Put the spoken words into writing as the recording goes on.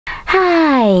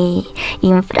Hi!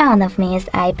 In front of me is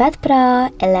iPad Pro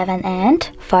 11 and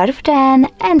 4th Gen,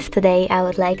 and today I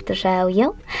would like to show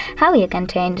you how you can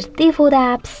change default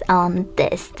apps on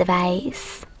this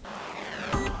device.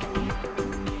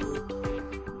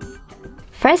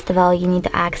 First of all, you need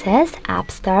to access App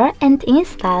Store and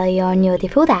install your new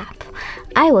default app.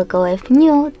 I will go with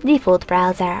new default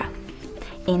browser,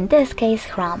 in this case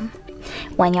Chrome.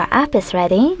 When your app is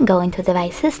ready, go into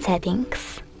Devices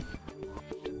Settings.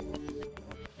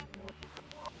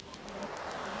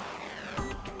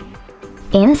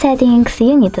 In Settings,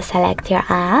 you need to select your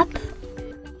app,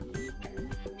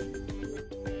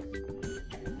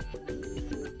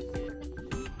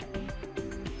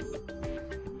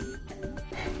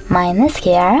 mine is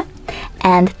here,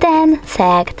 and then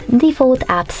select Default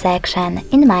App section,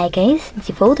 in my case,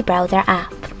 Default Browser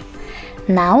App.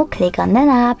 Now click on the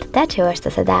app that you wish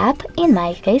to set up, in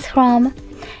my case Chrome,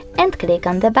 and click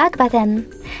on the back button.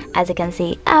 As you can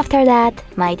see, after that,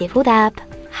 my default app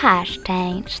has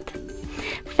changed.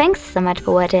 Thanks so much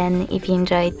for watching. If you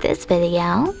enjoyed this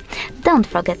video, don't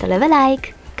forget to leave a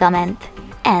like, comment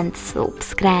and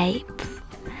subscribe.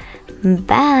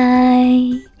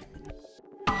 Bye!